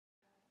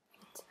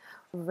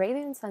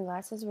Ray-Ban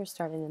sunglasses were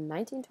started in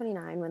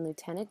 1929 when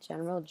Lieutenant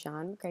General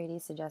John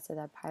McGrady suggested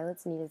that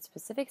pilots needed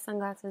specific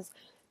sunglasses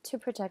to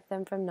protect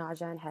them from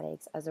nausea and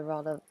headaches as a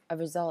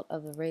result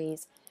of the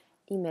rays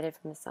emitted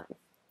from the sun.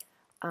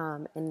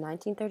 In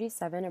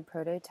 1937, a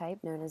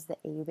prototype known as the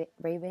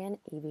Ray-Ban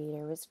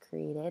Aviator was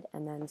created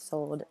and then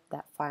sold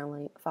that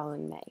following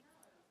May.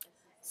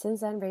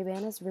 Since then,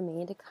 Ray-Ban has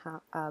remained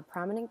a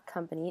prominent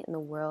company in the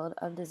world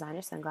of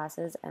designer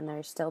sunglasses, and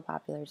they're still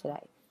popular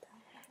today.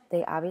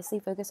 They obviously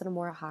focus on a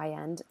more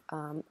high-end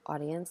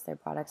audience. Their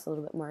product's a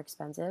little bit more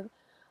expensive.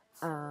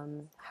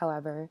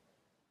 However,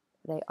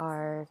 they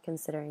are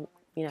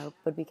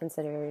would be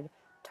considered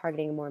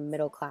targeting a more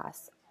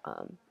middle-class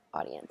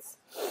audience.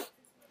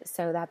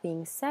 So that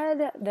being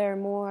said, their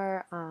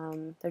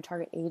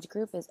target age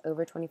group is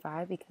over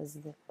 25 because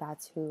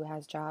that's who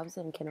has jobs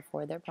and can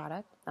afford their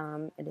product.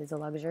 It is a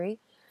luxury.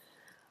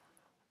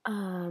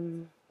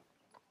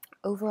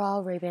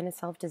 Overall, Ray-Ban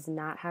itself does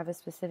not have a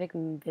specific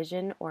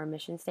vision or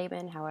mission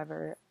statement.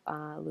 However,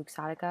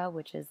 Luxottica,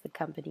 which is the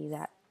company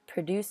that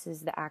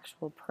produces the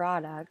actual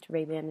product,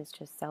 Ray-Ban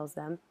just sells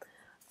them,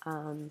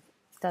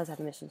 does have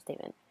a mission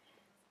statement.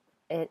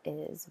 It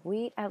is,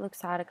 we at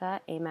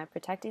Luxottica aim at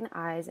protecting the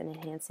eyes and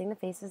enhancing the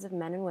faces of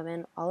men and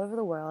women all over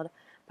the world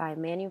by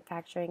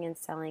manufacturing and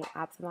selling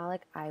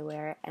ophthalmic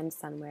eyewear and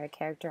sunwear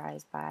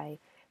characterized by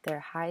their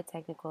high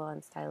technical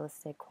and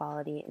stylistic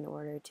quality in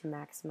order to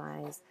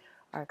maximize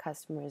our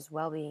customers'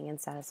 well-being and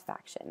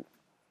satisfaction.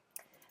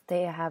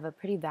 They have a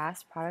pretty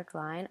vast product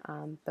line,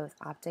 both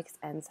optics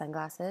and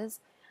sunglasses.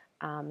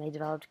 They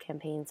developed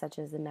campaigns such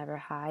as the Never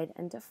Hide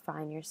and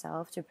Define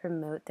Yourself to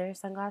promote their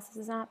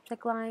sunglasses and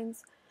optic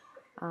lines.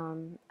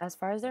 As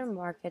far as their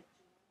market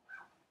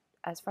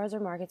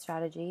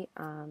strategy,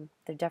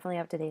 they're definitely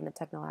up to date in the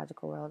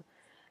technological world.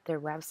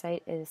 Their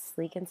website is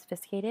sleek and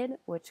sophisticated,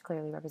 which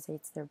clearly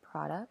represents their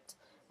product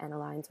and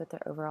aligns with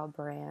their overall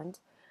brand.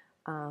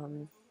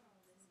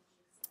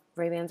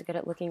 Ray-Ban's good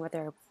at looking what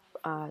their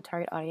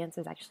target audience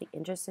is actually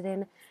interested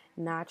in,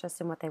 not just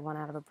in what they want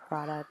out of a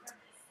product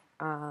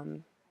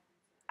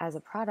as a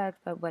product,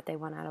 but what they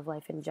want out of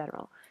life in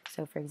general.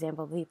 So, for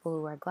example, people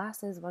who wear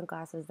glasses want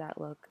glasses that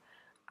look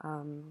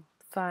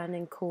fun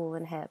and cool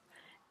and hip,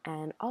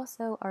 and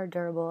also are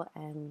durable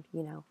and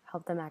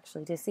help them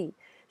actually to see.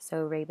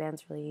 So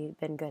Ray-Ban's really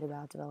been good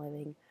about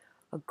developing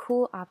a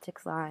cool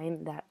optics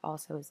line that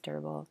also is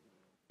durable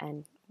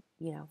and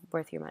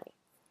worth your money.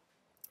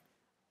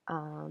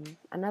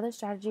 Another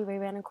strategy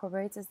Ray-Ban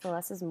incorporates is the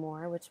less is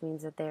more, which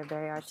means that they are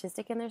very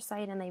artistic in their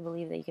site and they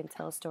believe that you can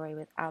tell a story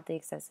without the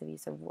excessive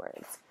use of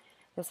words.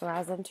 This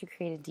allows them to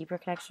create a deeper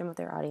connection with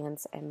their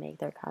audience and make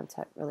their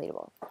content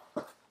relatable.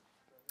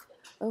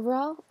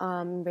 Overall,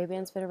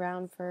 Ray-Ban's been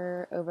around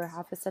for over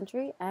half a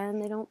century,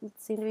 and they don't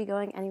seem to be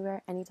going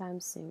anywhere anytime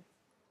soon.